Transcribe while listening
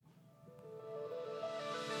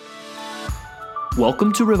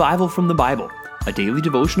Welcome to Revival from the Bible, a daily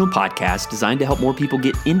devotional podcast designed to help more people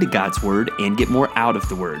get into God's Word and get more out of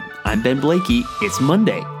the Word. I'm Ben Blakey. It's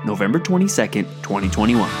Monday, November 22nd,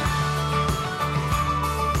 2021.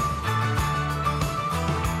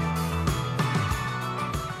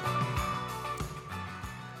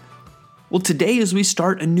 Well, today as we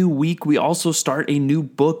start a new week, we also start a new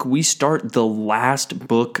book. We start the last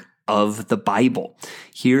book of the Bible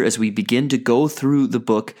here as we begin to go through the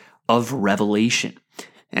book of Revelation.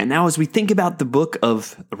 And now as we think about the book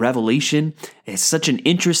of Revelation, it's such an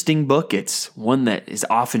interesting book. It's one that is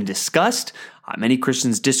often discussed. Many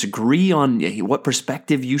Christians disagree on what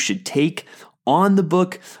perspective you should take on the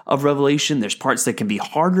book of Revelation. There's parts that can be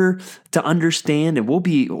harder to understand, and we'll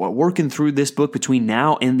be working through this book between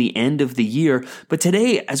now and the end of the year. But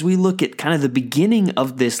today, as we look at kind of the beginning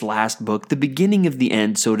of this last book, the beginning of the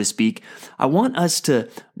end, so to speak, I want us to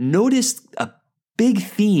notice a big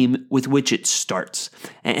theme with which it starts.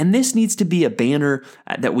 And this needs to be a banner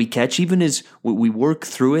that we catch even as we work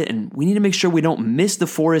through it. And we need to make sure we don't miss the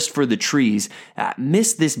forest for the trees,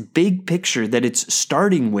 miss this big picture that it's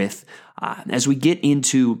starting with as we get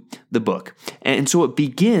into the book. And so it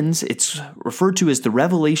begins, it's referred to as the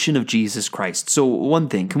revelation of Jesus Christ. So one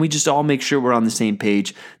thing, can we just all make sure we're on the same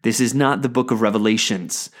page? This is not the book of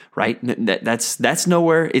Revelations, right? That's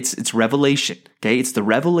nowhere. It's Revelation, okay? It's the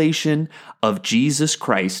revelation of Jesus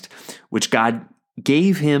Christ, which God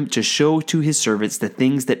gave him to show to his servants the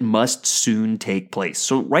things that must soon take place.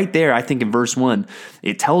 So right there, I think in verse 1,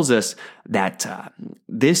 it tells us that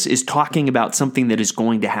this is talking about something that is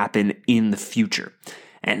going to happen in the future.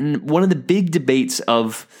 And one of the big debates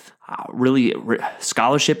of really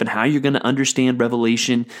scholarship and how you're going to understand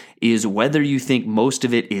Revelation is whether you think most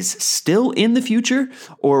of it is still in the future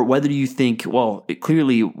or whether you think, well,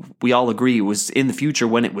 clearly we all agree it was in the future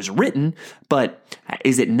when it was written, but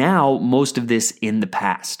is it now most of this in the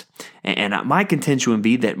past? And my contention would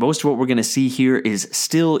be that most of what we're going to see here is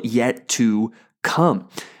still yet to come.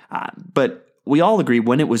 But we all agree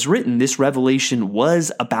when it was written, this revelation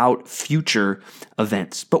was about future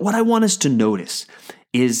events. But what I want us to notice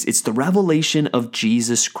is it's the revelation of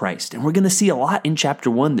Jesus Christ. And we're going to see a lot in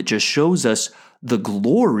chapter 1 that just shows us the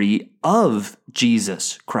glory of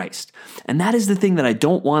Jesus Christ. And that is the thing that I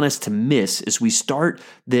don't want us to miss as we start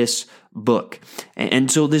this book.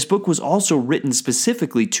 And so this book was also written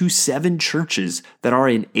specifically to 7 churches that are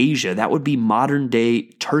in Asia. That would be modern day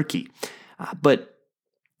Turkey. But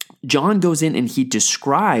John goes in and he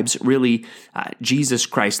describes really Jesus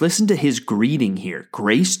Christ. Listen to his greeting here.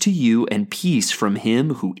 Grace to you and peace from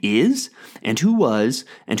him who is and who was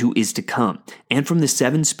and who is to come, and from the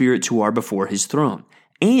 7 spirits who are before his throne,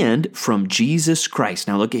 and from Jesus Christ.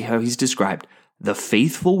 Now look at how he's described. The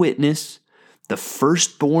faithful witness, the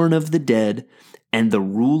firstborn of the dead, and the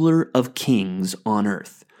ruler of kings on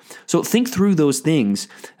earth. So think through those things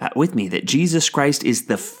with me, that Jesus Christ is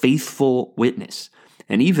the faithful witness.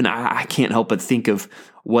 And even I can't help but think of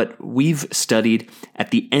what we've studied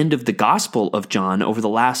at the end of the Gospel of John over the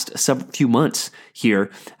last few months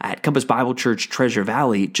here at Compass Bible Church, Treasure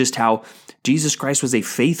Valley, just how Jesus Christ was a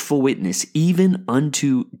faithful witness even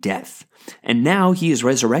unto death. And now he is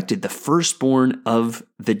resurrected, the firstborn of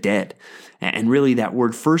the dead. And really that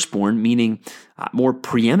word firstborn meaning more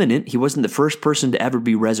preeminent. He wasn't the first person to ever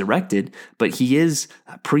be resurrected, but he is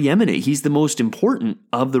preeminent. He's the most important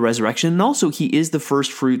of the resurrection. And also he is the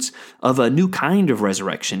first fruits of a new kind of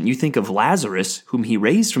resurrection. You think of Lazarus, whom he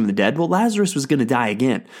raised from the dead. Well, Lazarus was going to die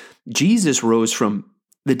again. Jesus rose from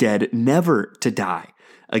the dead, never to die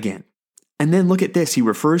again. And then look at this. He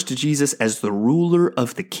refers to Jesus as the ruler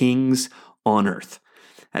of the kings on earth.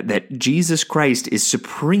 That Jesus Christ is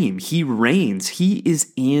supreme. He reigns. He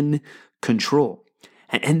is in control.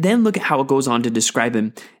 And then look at how it goes on to describe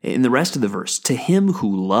him in the rest of the verse. To him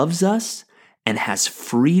who loves us and has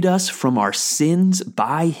freed us from our sins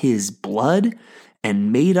by his blood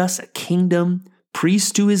and made us a kingdom,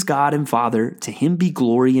 priest to his God and Father, to him be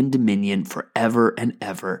glory and dominion forever and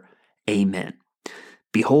ever. Amen.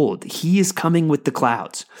 Behold, he is coming with the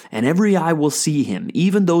clouds, and every eye will see him,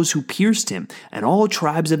 even those who pierced him, and all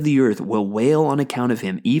tribes of the earth will wail on account of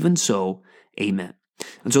him. Even so, amen.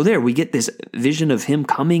 And so there we get this vision of him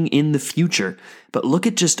coming in the future. But look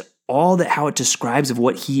at just all that, how it describes of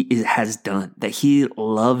what he has done, that he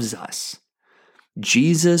loves us.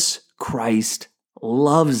 Jesus Christ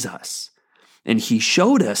loves us. And he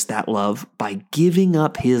showed us that love by giving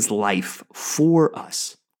up his life for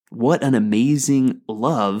us. What an amazing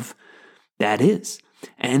love that is.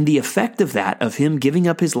 And the effect of that, of him giving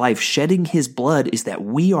up his life, shedding his blood, is that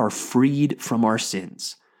we are freed from our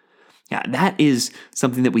sins. Yeah, that is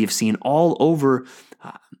something that we have seen all over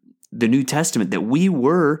the New Testament that we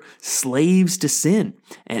were slaves to sin,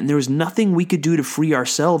 and there was nothing we could do to free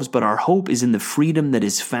ourselves, but our hope is in the freedom that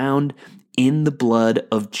is found in the blood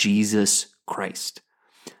of Jesus Christ.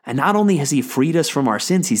 And not only has he freed us from our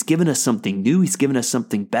sins, he's given us something new, he's given us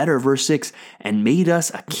something better, verse 6, and made us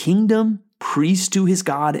a kingdom, priest to his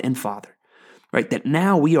God and Father, right? That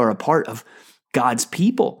now we are a part of God's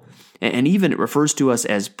people, and even it refers to us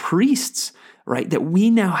as priests, right? That we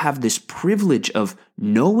now have this privilege of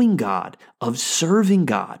knowing God, of serving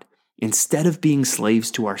God, instead of being slaves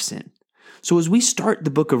to our sin. So as we start the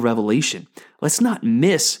book of Revelation, let's not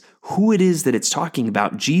miss who it is that it's talking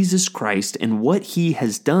about, Jesus Christ and what he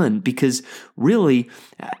has done, because really,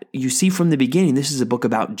 you see from the beginning, this is a book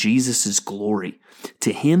about Jesus' glory.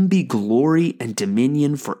 To him be glory and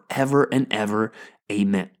dominion forever and ever.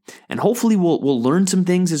 Amen. And hopefully we'll learn some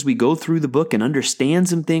things as we go through the book and understand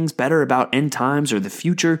some things better about end times or the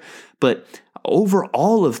future. But over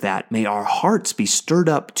all of that, may our hearts be stirred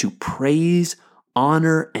up to praise,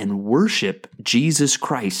 honor, and worship Jesus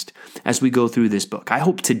Christ as we go through this book. I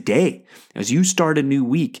hope today, as you start a new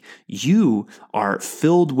week, you are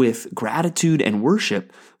filled with gratitude and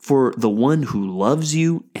worship for the one who loves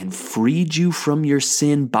you and freed you from your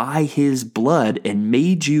sin by his blood and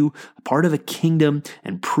made you a part of a kingdom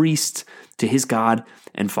and priests to his God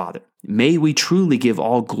and Father. May we truly give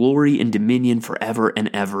all glory and dominion forever and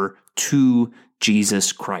ever to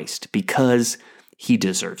Jesus Christ, because he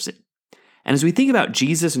deserves it. And as we think about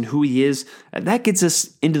Jesus and who he is, that gets us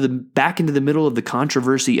back into the middle of the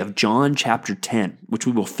controversy of John chapter 10, which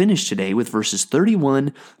we will finish today with verses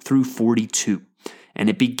 31 through 42. And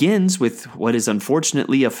it begins with what is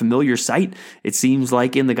unfortunately a familiar sight. It seems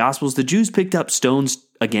like in the Gospels, the Jews picked up stones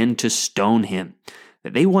again to stone him.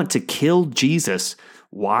 That they want to kill Jesus.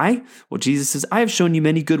 Why? Well, Jesus says, I have shown you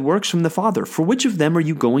many good works from the Father. For which of them are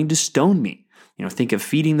you going to stone me? Think of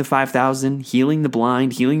feeding the 5,000, healing the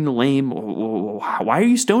blind, healing the lame. Why are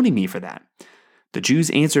you stoning me for that? The Jews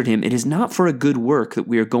answered him, it is not for a good work that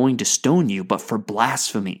we are going to stone you, but for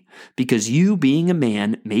blasphemy, because you, being a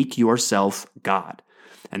man, make yourself God.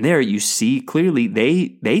 And there you see clearly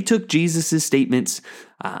they took Jesus' statements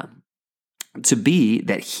to be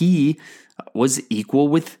that he was equal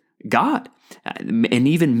with God, and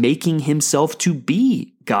even making himself to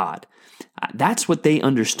be God. That's what they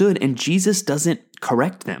understood, and Jesus doesn't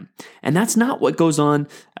correct them. And that's not what goes on.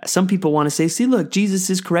 Some people want to say, see, look, Jesus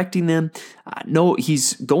is correcting them. No,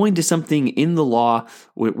 he's going to something in the law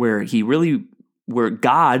where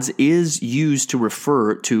God's is used to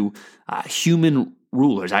refer to human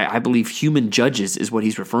rulers. I believe human judges is what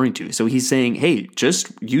he's referring to. So he's saying, hey,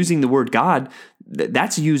 just using the word God,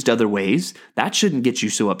 that's used other ways. That shouldn't get you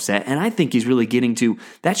so upset. And I think he's really getting to,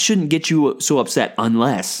 that shouldn't get you so upset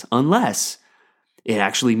unless it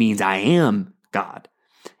actually means I am God.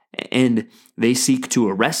 And they seek to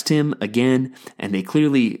arrest him again, and they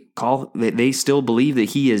clearly they still believe that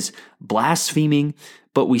he is blaspheming,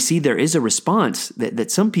 but we see there is a response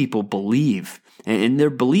that some people believe. And their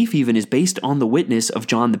belief even is based on the witness of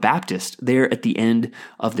John the Baptist there at the end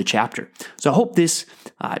of the chapter. So I hope this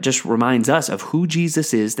just reminds us of who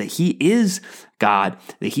Jesus is, that he is God,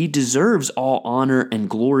 that he deserves all honor and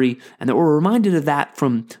glory, and that we're reminded of that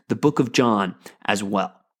from the book of John as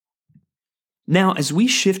well. Now, as we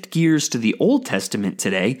shift gears to the Old Testament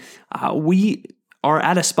today, we are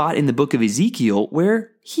at a spot in the book of Ezekiel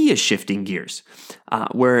where he is shifting gears,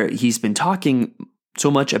 where he's been talking so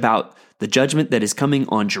much about the judgment that is coming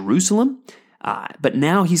on Jerusalem, but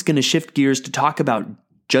now he's going to shift gears to talk about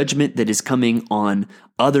judgment that is coming on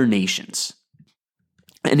other nations.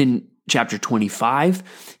 And in chapter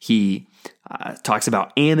 25, he talks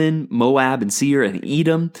about Ammon, Moab, and Seir, and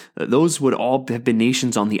Edom. Those would all have been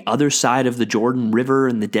nations on the other side of the Jordan River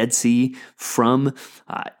and the Dead Sea from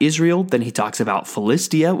Israel. Then he talks about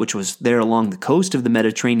Philistia, which was there along the coast of the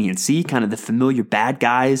Mediterranean Sea, kind of the familiar bad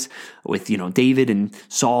guys with, David and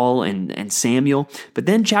Saul and Samuel. But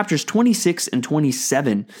then chapters 26 and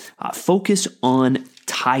 27 focus on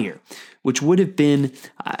Tyre, which would have been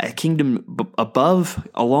a kingdom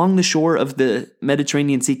along the shore of the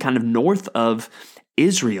Mediterranean Sea, kind of north of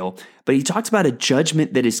Israel. But he talks about a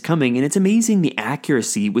judgment that is coming, and it's amazing the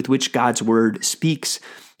accuracy with which God's word speaks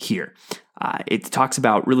here. It talks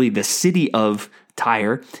about really the city of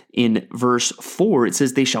Tyre. In verse 4, it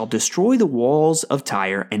says, they shall destroy the walls of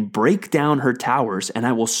Tyre and break down her towers, and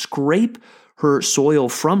I will scrape her soil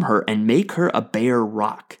from her and make her a bare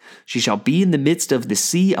rock. She shall be in the midst of the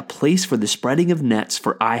sea, a place for the spreading of nets,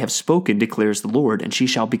 for I have spoken, declares the Lord, and she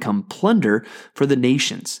shall become plunder for the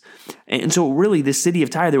nations. And so really, the city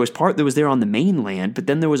of Tyre, there was part that was there on the mainland, but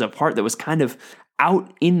then there was a part that was kind of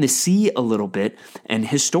out in the sea a little bit. And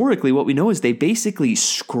historically, what we know is they basically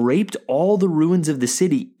scraped all the ruins of the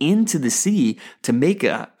city into the sea to make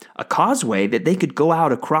a causeway that they could go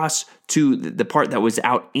out across to the part that was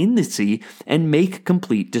out in the sea and make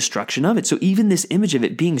complete destruction of it. So even this image of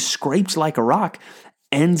it being scraped like a rock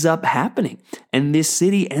ends up happening, and this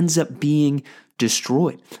city ends up being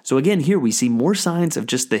destroyed. So again, here we see more signs of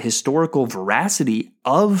just the historical veracity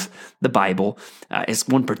of the Bible as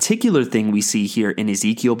one particular thing we see here in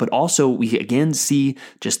Ezekiel, but also we again see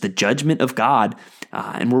just the judgment of God,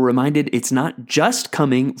 and we're reminded it's not just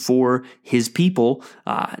coming for his people,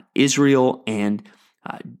 Israel and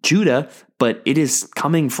Judah, but it is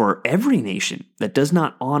coming for every nation that does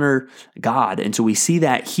not honor God. And so we see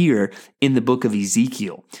that here in the book of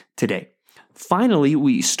Ezekiel today. Finally,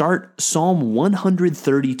 we start Psalm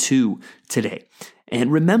 132 today.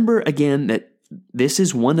 And remember again that this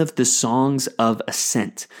is one of the songs of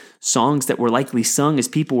ascent, songs that were likely sung as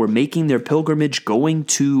people were making their pilgrimage, going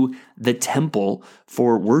to the temple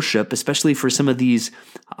for worship, especially for some of these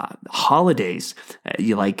holidays,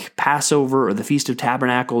 like Passover or the Feast of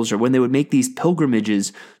Tabernacles, or when they would make these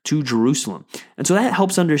pilgrimages to Jerusalem. And so that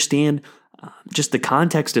helps understand just the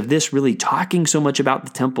context of this really talking so much about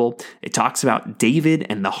the temple. It talks about David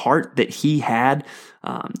and the heart that he had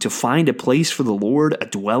to find a place for the Lord, a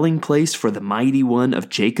dwelling place for the mighty one of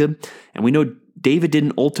Jacob. And we know David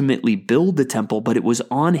didn't ultimately build the temple, but it was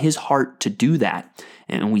on his heart to do that.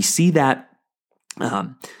 And we see that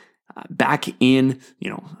back in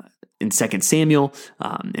 2 Samuel,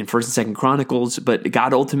 in 1st and 2nd Chronicles, but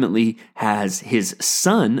God ultimately has his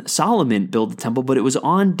son, Solomon, build the temple, but it was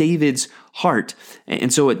on David's heart.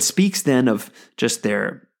 And so it speaks then of just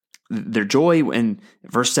their joy. In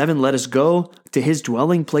verse 7, let us go to his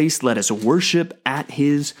dwelling place. Let us worship at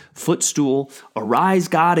his footstool. Arise,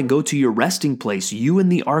 God, and go to your resting place, you in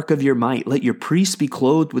the ark of your might. Let your priests be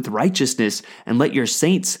clothed with righteousness, and let your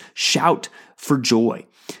saints shout for joy.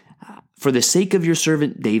 For the sake of your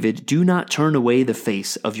servant David, do not turn away the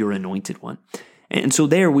face of your anointed one. And so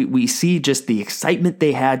there we see just the excitement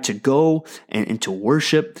they had to go and to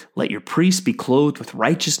worship. Let your priests be clothed with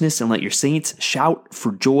righteousness, and let your saints shout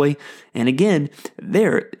for joy. And again,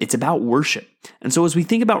 there it's about worship. And so as we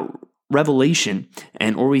think about Revelation,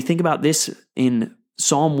 or we think about this in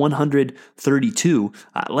Psalm 132,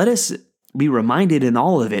 let us be reminded in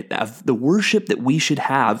all of it of the worship that we should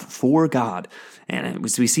have for God. And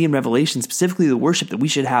as we see in Revelation, specifically the worship that we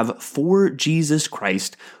should have for Jesus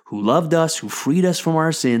Christ, who loved us, who freed us from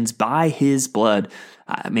our sins by his blood.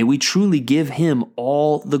 May we truly give him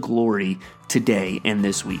all the glory today and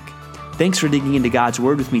this week. Thanks for digging into God's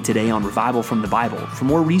Word with me today on Revival from the Bible. For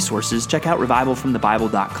more resources, check out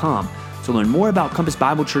revivalfromthebible.com. To learn more about Compass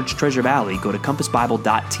Bible Church Treasure Valley, go to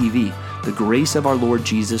compassbible.tv. The grace of our Lord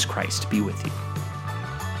Jesus Christ be with you.